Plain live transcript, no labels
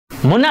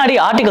முன்னாடி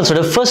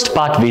ஆர்டிகல்ஸோட first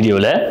part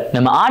வீடியோல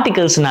நம்ம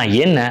ஆர்டிகல்ஸ்னா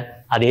என்ன,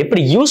 அதை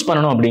எப்படி யூஸ்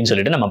பண்ணணும் அப்படின்னு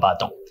சொல்லிட்டு நம்ம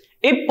பார்த்தோம்.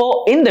 இப்போ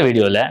இந்த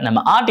வீடியோல நம்ம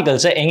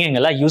ஆர்டிகல்ஸை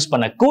எங்கெங்கெல்லாம் யூஸ்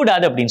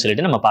பண்ணக்கூடாது அப்படின்னு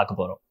சொல்லிட்டு நம்ம பார்க்க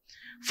போறோம்.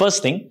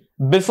 First thing,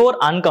 before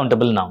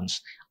uncountable nouns.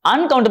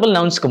 Uncountable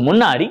நவுன்ஸ்க்கு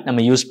முன்னாடி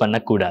நம்ம யூஸ்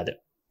பண்ணக்கூடாது.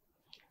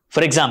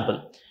 For example,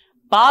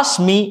 pass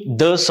me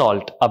the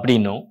salt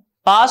அப்படின்னும்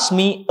பாஸ்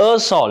மீ அ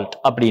சால்ட்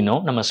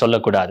அப்படின்னும் நம்ம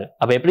சொல்லக்கூடாது.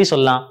 அப்ப எப்படி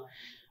சொல்லலாம்?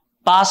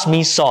 பாஸ்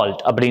மீ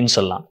சால்ட் அப்படின்னு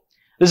சொல்லலாம்.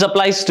 This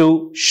applies to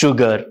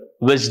sugar,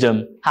 wisdom,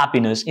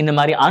 happiness. இந்த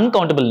மாதிரி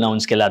uncountable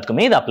nouns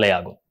எல்லாத்துக்குமே இது அப்ளை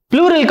ஆகும்.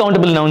 Plural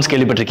countable nouns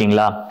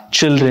கேள்விப்பட்டிருக்கீங்களா?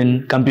 Children,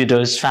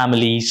 computers,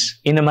 families,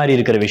 இந்த மாதிரி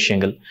இருக்கிற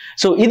விஷயங்கள்.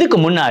 So இதுக்கு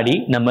முன்னாடி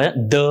நம்ம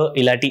the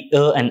இல்லாட்டி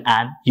a and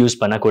an யூஸ்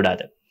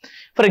பண்ணக்கூடாது.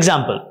 For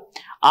example,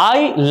 I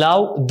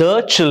love the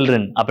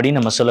children அப்படின்னு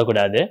நம்ம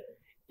சொல்லக்கூடாது.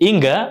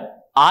 இங்க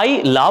I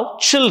love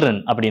children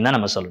அப்படின்னு தான்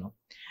நம்ம சொல்லணும்.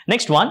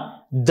 Next one,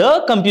 the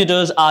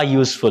computers are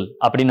useful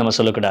அப்படின்னு நம்ம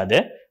சொல்லக்கூடாது.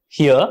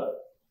 Here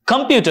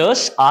computers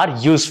are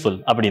useful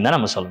அப்படின்னு தான்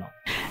நம்ம சொல்லணும்.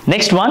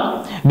 Next one,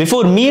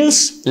 before meals,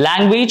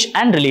 language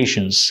and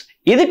relations.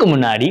 இதுக்கு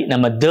முன்னாடி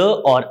நம்ம the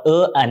or a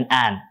and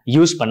an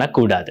use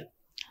பண்ணக்கூடாது.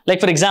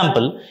 Like for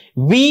example,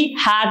 we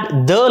had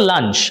the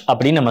lunch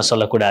அப்படின்னு நம்ம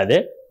சொல்லக்கூடாது.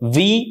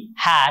 We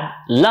had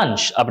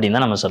lunch அப்படின்னு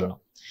தான் நம்ம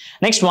சொல்லணும்.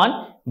 Next one,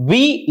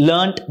 we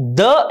learnt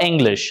the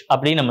English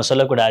அப்படின்னு நம்ம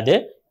சொல்லக்கூடாது.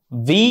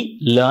 We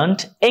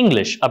learnt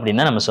English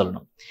அப்படின்னு தான் நம்ம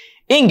சொல்லணும்.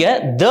 இங்க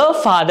the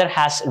father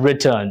has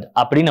returned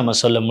அப்படி நம்ம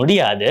சொல்ல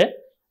முடியாது.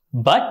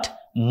 but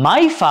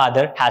my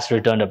father has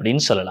returned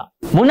அப்படின்னு சொல்லலாம்.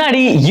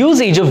 முன்னாடி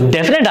யூசேஜ் ஆஃப்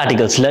டெஃபினட்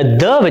ஆர்டிகல்ஸ்ல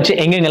the வச்சு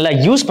எங்கெங்கெல்லாம்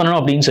யூஸ் பண்ணணும்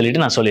அப்படின்னு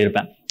சொல்லிட்டு நான்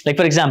சொல்லியிருப்பேன். லைக்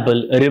ஃபார் எக்ஸாம்பிள்,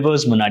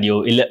 ரிவர்ஸ் முன்னாடியோ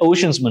இல்ல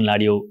ஓஷன்ஸ்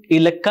முன்னாடியோ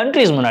இல்ல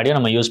கண்ட்ரிஸ் முன்னாடியோ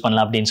நம்ம யூஸ்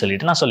பண்ணலாம் அப்படின்னு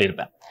சொல்லிட்டு நான்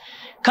சொல்லியிருப்பேன்.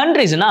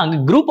 கண்ட்ரிஸ்னா அங்க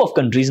குரூப் ஆஃப்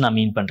கண்ட்ரிஸ் நான்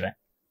மீன் பண்றேன்.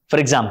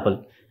 For example,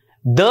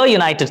 the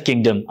United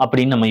Kingdom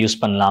அப்படின்னு நம்ம யூஸ்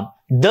பண்ணலாம்.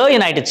 the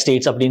United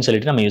States அப்படின்னு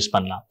சொல்லிட்டு நம்ம யூஸ்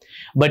பண்ணலாம்.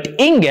 பட்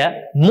இங்க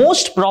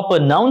மோஸ்ட்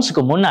ப்ராப்பர்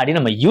நவுன்ஸ்க்கு முன்னாடி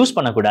நம்ம யூஸ்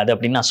பண்ணக்கூடாது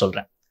அப்படின்னு நான்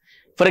சொல்றேன்.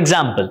 ஃபார்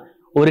எக்ஸாம்பிள்,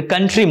 ஒரு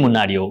கண்ட்ரி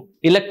முன்னாடியோ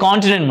இல்ல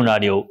கான்டினென்ட்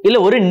முன்னாடியோ இல்ல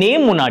ஒரு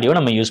நேம் முன்னாடியோ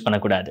நம்ம யூஸ்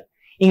பண்ணக்கூடாது.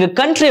 இங்க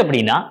கண்ட்ரி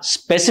அப்படின்னா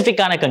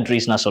ஸ்பெசிபிக்கான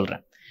கண்ட்ரிஸ் நான்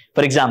சொல்றேன்.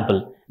 ஃபார் எக்ஸாம்பிள்,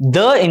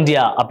 the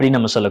India அப்படின்னு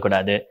நம்ம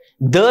சொல்லக்கூடாது.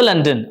 the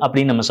London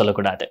அப்படின்னு நம்ம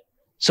சொல்லக்கூடாது.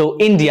 ஸோ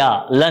இந்தியா,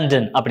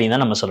 லண்டன் அப்படின்னு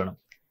தான் நம்ம சொல்லணும்.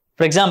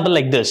 ஃபார் எக்ஸாம்பிள்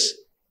லைக் திஸ்,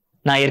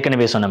 நான்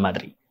ஏற்கனவே சொன்ன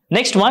மாதிரி.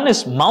 Next one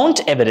is mount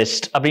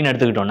Everest அப்படின்னு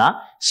எடுத்துக்கிட்டோம்னா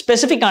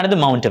ஸ்பெசிபிக்கானது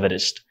மவுண்ட்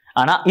எவரெஸ்ட்.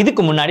 ஆனா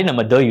இதுக்கு முன்னாடி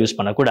நம்ம the யூஸ்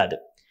பண்ணக்கூடாது.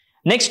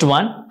 Next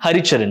one,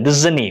 Haricharan, this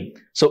is a name.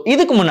 So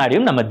இதுக்கு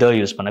முன்னாடியும் நம்ம the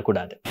யூஸ்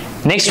பண்ணக்கூடாது.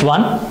 Next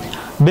one,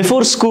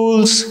 before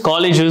schools,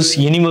 colleges,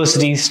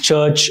 universities,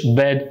 search,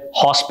 bed,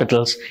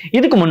 hospitals,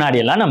 இதுக்கு முன்னாடி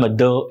எல்லாம் நம்ம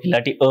the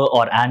இல்லாட்டி a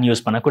or an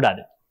யூஸ்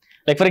பண்ணக்கூடாது.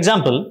 Like for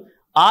example,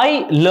 I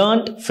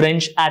learned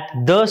French at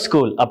the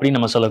school அப்படின்னு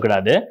நம்ம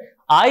சொல்லக்கூடாது.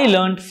 I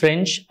learned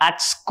French at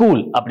school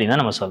அப்படின்னு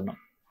தான் நம்ம சொல்லணும்.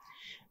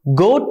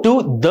 Go to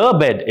the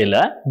bed இல்ல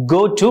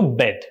go to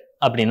bed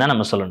அப்படின்னு தான்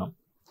நம்ம சொல்லணும்.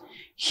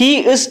 He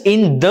is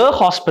in the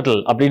hospital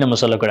அப்படின்னு நம்ம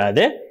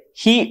சொல்லக்கூடாது.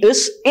 He is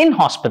in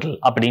hospital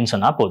அப்படின்னு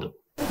சொன்னா போதும்.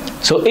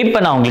 ஸோ இப்போ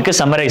நான் உங்களுக்கு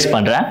சம்மரைஸ்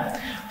பண்றேன்.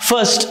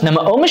 ஃபர்ஸ்ட்,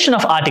 நம்ம omission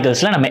of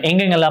articlesல நம்ம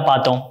எங்கெங்கெல்லாம்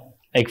பார்த்தோம்?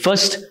 லைக்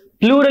ஃபர்ஸ்ட்,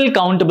 plural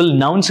countable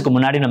nounsக்கு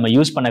முன்னாடி நம்ம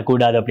யூஸ்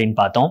பண்ணக்கூடாது அப்படின்னு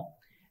பார்த்தோம்.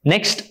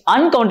 நெக்ஸ்ட்,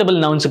 uncountable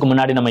nounsக்கு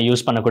முன்னாடி நம்ம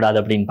யூஸ் பண்ணக்கூடாது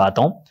அப்படின்னு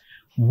பார்த்தோம்.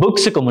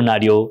 புக்ஸுக்கு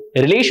முன்னாடியோ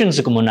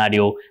ரிலேஷன்ஸுக்கு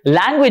முன்னாடியோ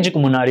லாங்குவேஜுக்கு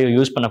முன்னாடியோ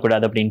யூஸ்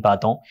பண்ணக்கூடாது அப்படின்னு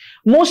பார்த்தோம்.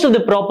 Most of the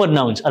proper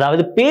nouns,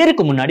 அதாவது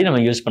பேருக்கு முன்னாடி நம்ம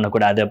யூஸ்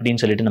பண்ணக்கூடாது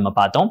அப்படின்னு சொல்லிட்டு நம்ம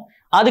பார்த்தோம்.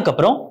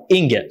 அதுக்கப்புறம்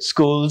இங்க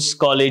ஸ்கூல்ஸ்,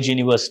 காலேஜ்,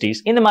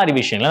 யூனிவர்சிட்டிஸ், இந்த மாதிரி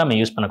விஷயங்களை நம்ம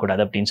யூஸ்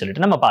பண்ணக்கூடாது அப்படின்னு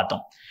சொல்லிட்டு நம்ம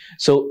பார்த்தோம்.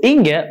 ஸோ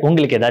இங்க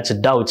உங்களுக்கு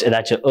ஏதாச்சும் டவுட்ஸ்,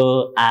 ஏதாச்சும்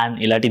an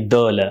இல்லாட்டி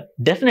the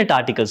டெஃபினட்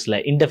ஆர்டிகல்ஸ்ல,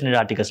 இன்டெஃபினட்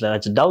ஆர்டிகல்ஸ்ல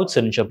ஏதாச்சும் டவுட்ஸ்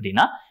இருந்துச்சு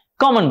அப்படின்னா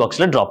காமெண்ட்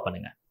பாக்ஸ்ல டிராப்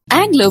பண்ணுங்க.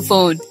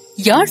 Anglophone,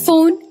 your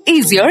phone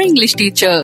is your English teacher.